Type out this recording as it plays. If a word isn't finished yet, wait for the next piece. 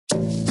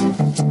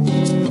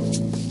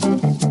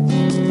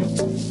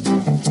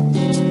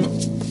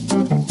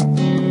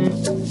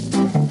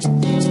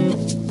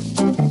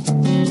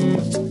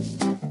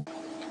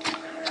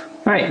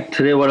Alright,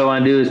 today what I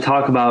want to do is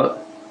talk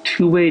about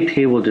two-way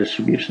table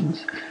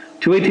distributions.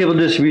 Two-way table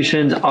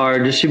distributions are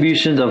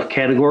distributions of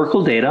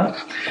categorical data.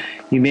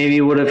 You maybe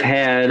would have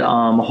had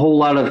a whole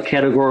lot of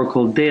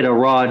categorical data,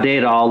 raw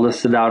data, all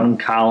listed out in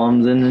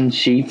columns and in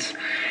sheets.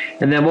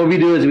 And then what we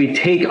do is we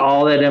take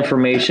all that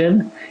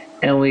information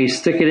and we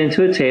stick it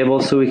into a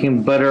table so we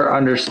can better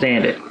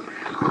understand it.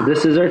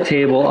 This is our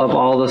table of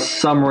all the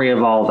summary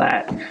of all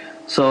that.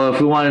 So if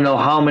we want to know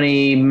how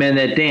many men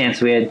that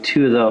dance, we had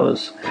 2 of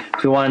those.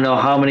 If we want to know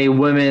how many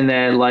women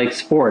that like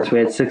sports, we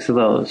had 6 of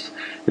those.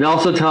 It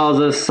also tells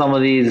us some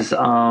of these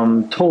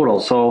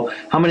totals. So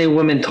how many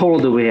women total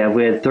did we have?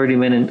 We had 30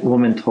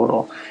 women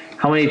total.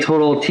 How many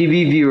total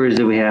TV viewers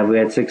did we have? We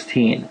had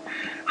 16.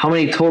 How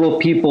many total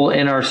people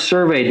in our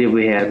survey did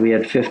we have? We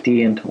had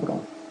 50 in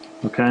total.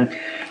 Okay,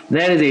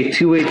 that is a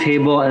two-way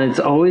table, and it's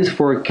always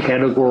for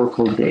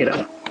categorical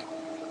data.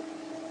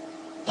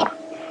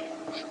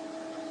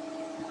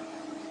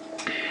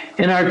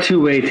 In our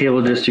two-way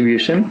table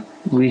distribution,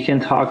 we can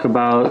talk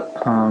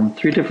about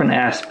 3 different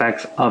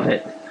aspects of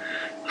it.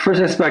 The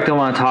first aspect I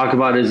want to talk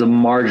about is a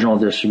marginal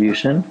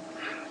distribution.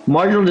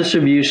 Marginal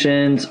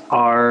distributions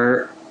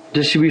are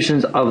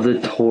distributions of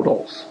the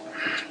totals.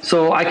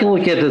 So I can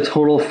look at the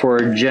total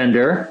for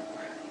gender,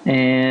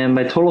 and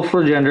my total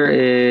for gender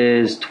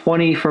is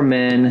 20 for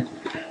men,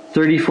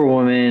 30 for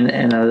women,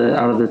 and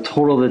out of the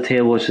total of the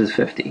table, which is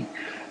 50.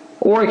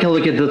 Or I can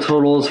look at the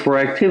totals for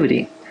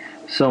activity.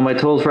 So my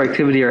totals for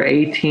activity are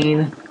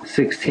 18,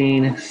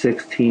 16,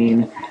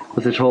 16,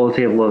 with a total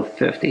table of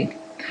 50.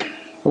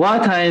 A lot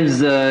of times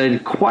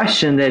the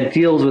question that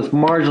deals with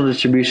marginal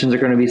distributions are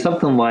going to be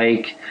something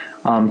like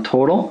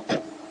total.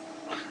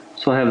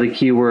 So I have the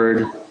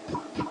keyword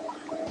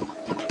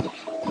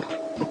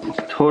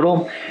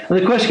total. And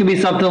the question can be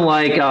something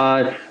like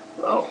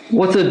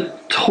what's a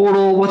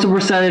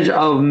percentage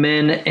of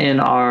men in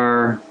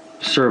our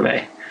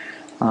survey?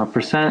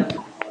 Percent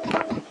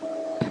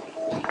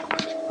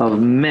of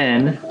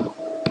men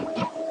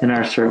in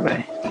our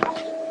survey.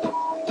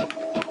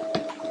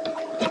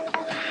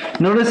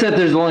 Notice that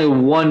there's only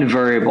one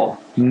variable,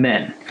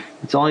 men.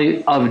 It's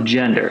only of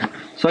gender.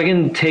 So I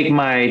can take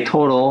my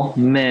total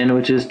men,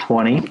 which is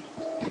 20,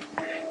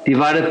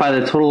 divided by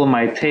the total of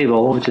my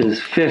table, which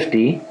is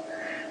 50.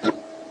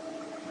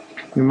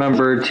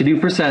 Remember, to do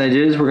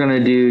percentages, we're going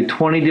to do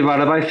 20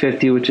 divided by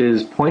 50, which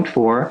is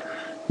 0.4.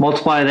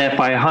 Multiply that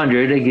by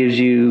 100, it gives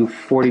you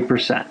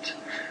 40%.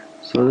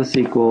 So this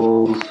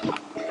equals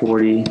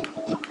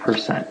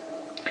 40%.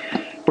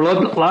 But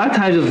a lot of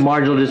times with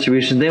marginal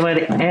distributions, they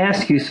might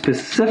ask you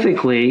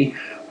specifically,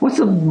 what's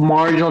the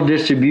marginal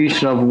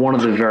distribution of one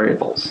of the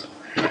variables?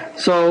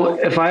 So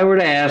if I were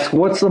to ask,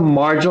 what's the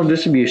marginal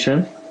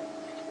distribution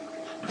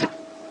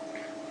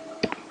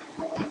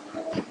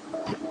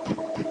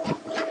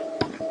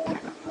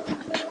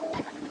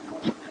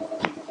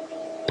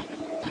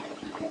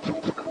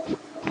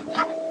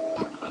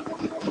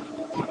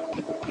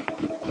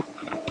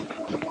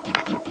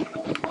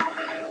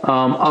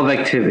of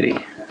activity?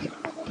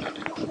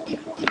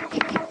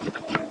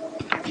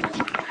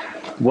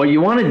 What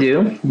you want to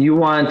do, you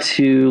want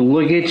to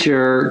look at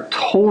your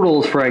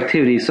totals for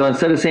activity. So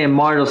instead of saying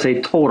marginal,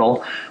 say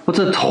total. What's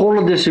a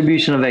total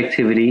distribution of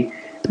activity?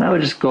 And I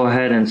would just go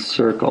ahead and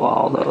circle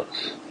all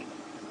those.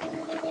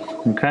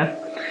 Okay?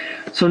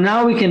 So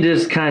now we can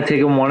just kind of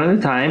take them one at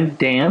a time.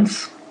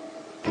 Dance.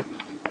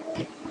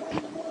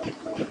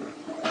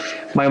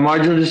 My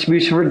marginal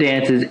distribution for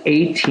dance is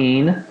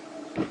 18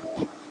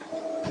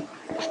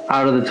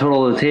 out of the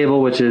total of the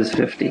table, which is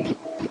 50.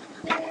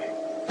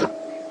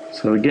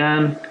 So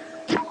again,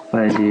 if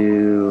I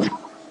do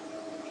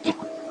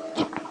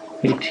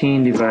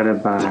 18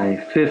 divided by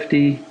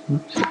 50,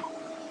 oops,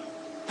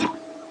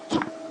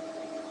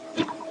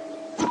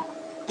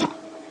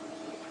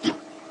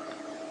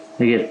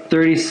 I get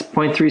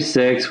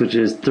 30.36, which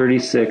is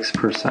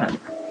 36%.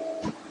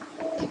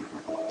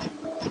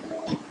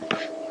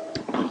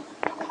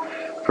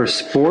 For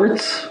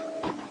sports,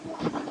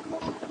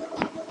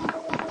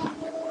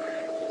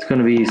 it's going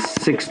to be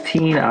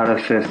 16 out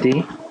of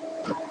 50,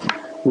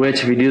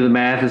 which if you do the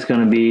math is going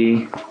to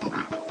be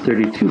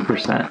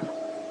 32%.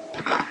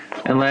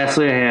 And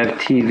lastly, I have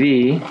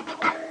TV,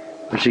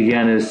 which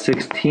again is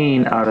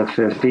 16 out of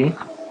 50,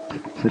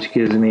 which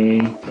gives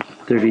me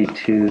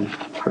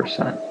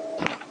 32%.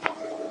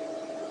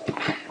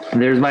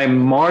 And there's my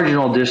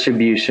marginal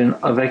distribution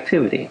of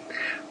activity.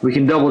 We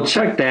can double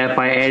check that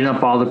by adding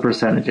up all the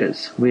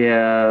percentages. We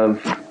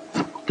have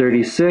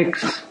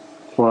 36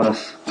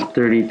 plus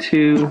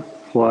 32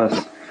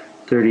 plus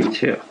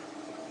 32.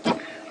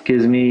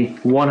 Gives me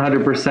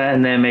 100%,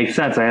 and that makes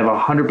sense. I have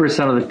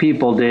 100% of the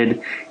people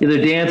did either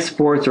dance,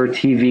 sports, or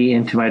TV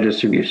into my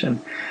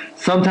distribution.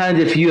 Sometimes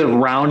if you have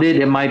rounded,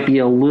 it might be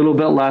a little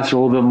bit less or a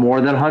little bit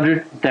more than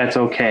 100. That's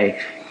okay.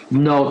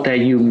 Note that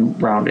you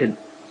rounded.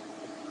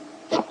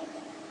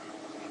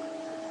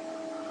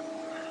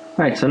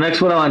 Alright, so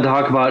next what I want to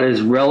talk about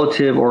is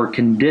relative or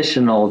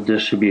conditional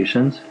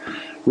distributions.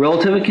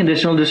 Relative and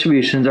conditional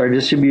distributions are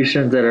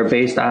distributions that are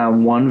based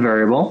on one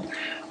variable.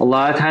 A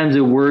lot of times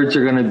the words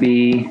are going to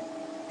be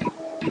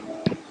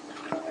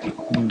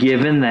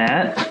given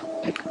that,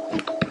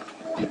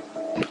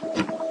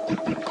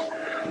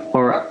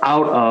 or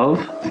out of.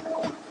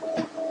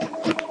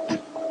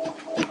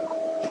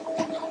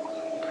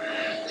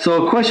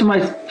 So a question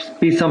might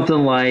be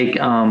something like,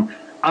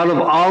 out of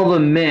all the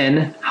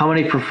men, how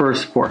many prefer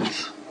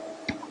sports?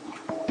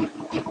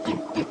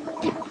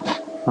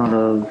 Out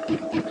of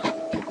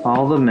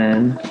all the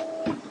men,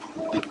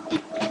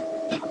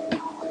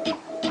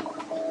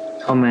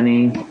 how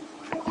many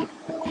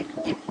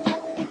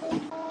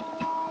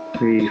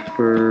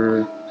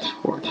prefer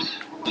sports?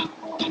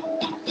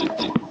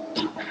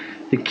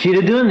 The key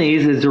to doing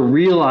these is to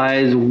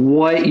realize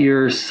what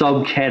your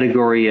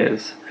subcategory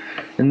is.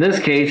 In this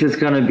case, it's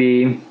going to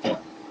be,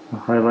 I'll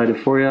highlight it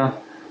for you.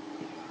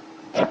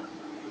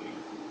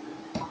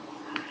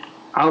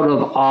 Out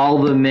of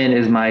all the men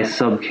is my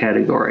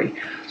subcategory.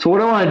 So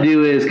what I want to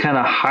do is kind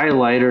of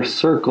highlight or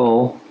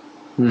circle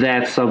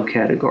that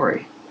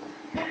subcategory.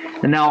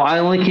 And now I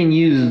only can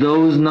use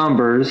those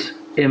numbers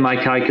in my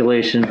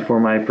calculation for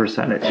my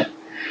percentage.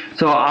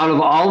 So out of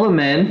all the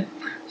men,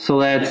 so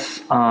that's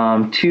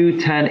 2,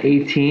 10,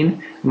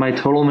 18, my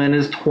total men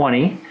is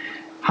 20.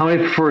 How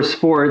many prefer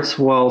sports?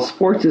 Well,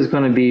 sports is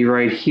going to be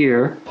right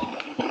here,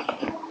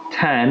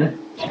 10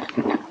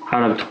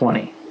 out of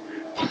 20.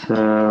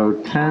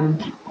 So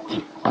 10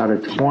 out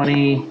of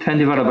 20, 10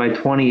 divided by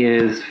 20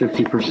 is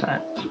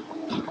 50%.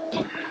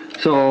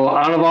 So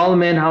out of all the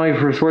men, how many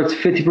prefer sports?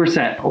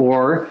 50%,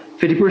 or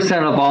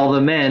 50% of all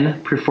the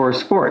men prefer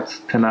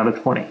sports, 10 out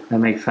of 20. That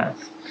makes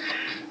sense.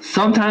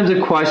 Sometimes a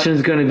question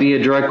is going to be a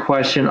direct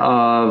question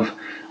of,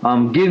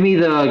 give me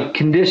the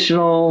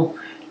conditional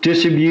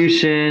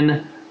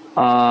distribution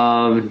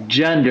of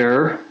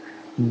gender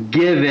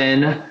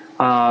given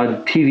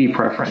TV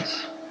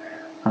preference.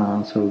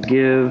 So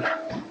give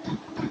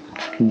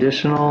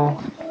conditional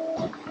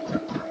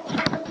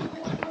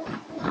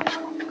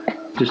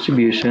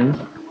distribution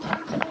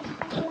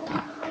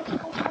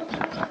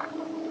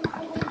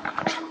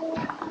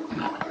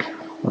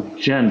of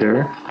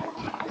gender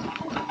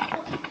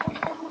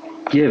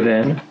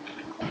given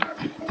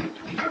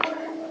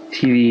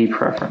TV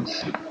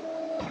preference.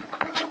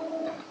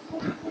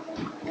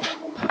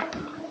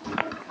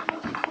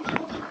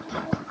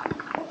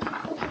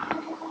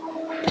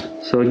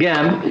 So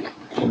again,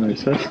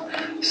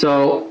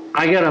 so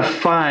I gotta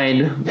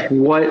find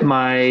what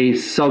my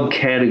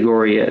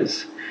subcategory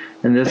is.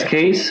 In this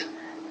case,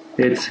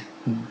 it's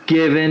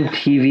given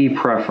TV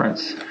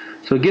preference.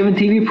 So given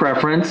TV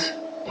preference,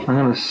 I'm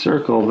gonna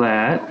circle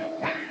that,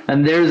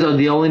 and there's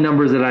the only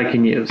numbers that I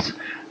can use.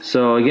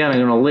 So again, I'm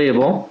gonna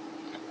label.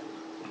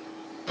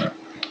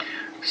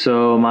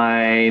 So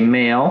my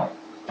male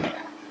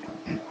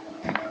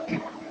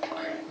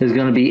is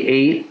gonna be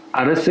 8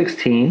 out of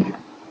 16.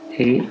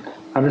 8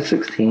 out of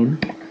 16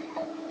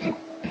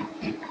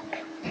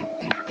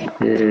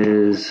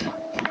 is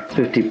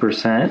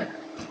 50%.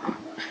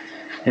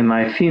 And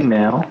my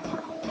female,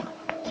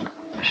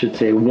 I should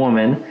say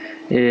woman,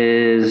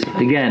 is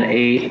again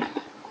 8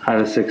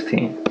 out of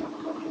 16.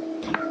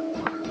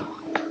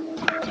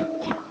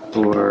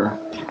 Or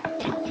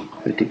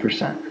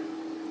 50%.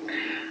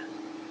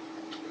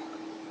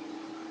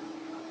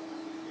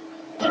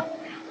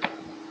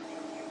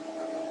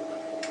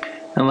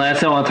 And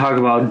last, I want to talk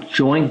about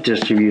joint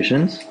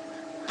distributions.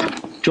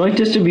 Joint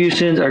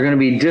distributions are going to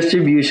be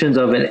distributions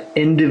of an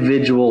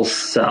individual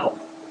cell.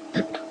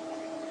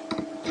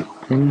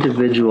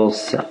 Individual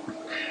cell.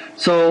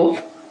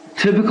 So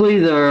typically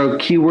the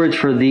keywords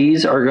for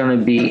these are going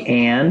to be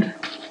and,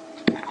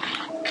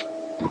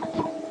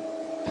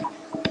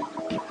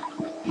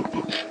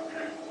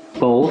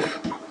 both.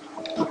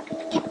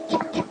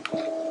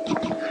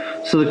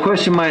 So the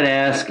question might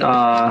ask,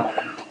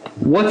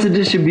 what's the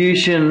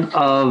distribution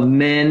of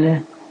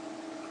men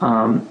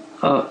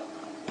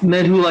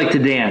men who like to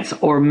dance,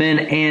 or men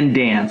and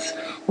dance,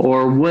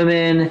 or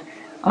women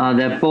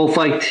that both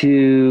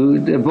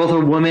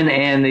are women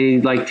and they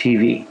like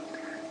TV?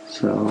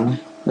 So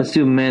let's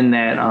do men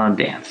that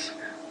dance.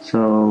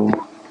 So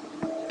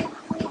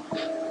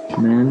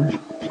men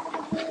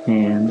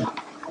and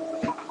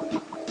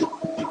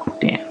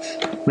dance.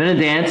 Men and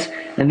dance,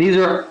 and these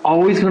are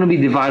always going to be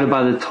divided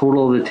by the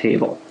total of the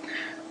table.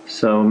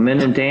 So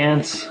men and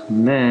dance,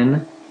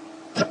 men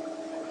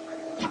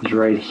is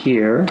right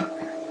here,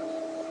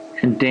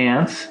 and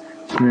dance,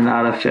 and then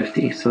out of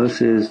 50. So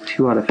this is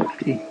 2 out of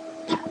 50.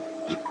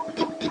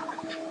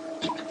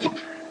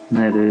 And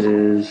that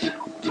is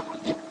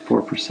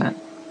 4%.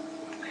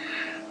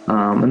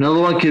 Another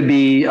one could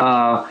be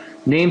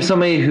name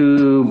somebody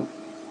who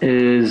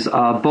is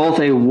both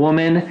a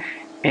woman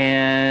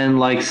and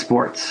likes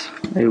sports.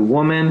 A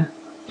woman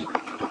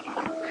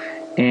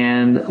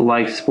and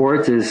likes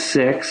sports is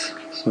 6.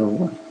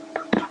 So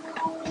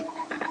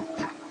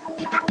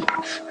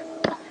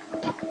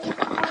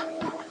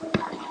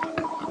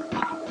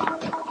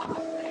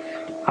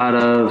out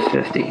of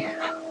 50.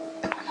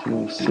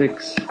 So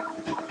 6.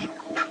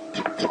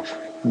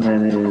 And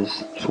that is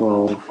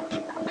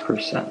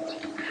 12%.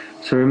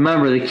 So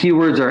remember, the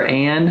keywords are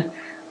and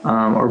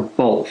or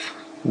both.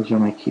 Those are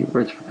my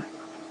keywords for that.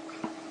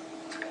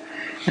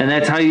 And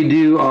that's how you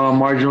do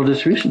marginal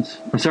distributions.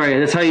 I'm sorry,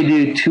 that's how you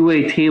do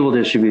two-way table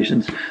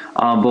distributions,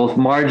 both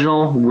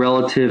marginal,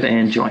 relative,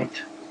 and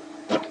joint.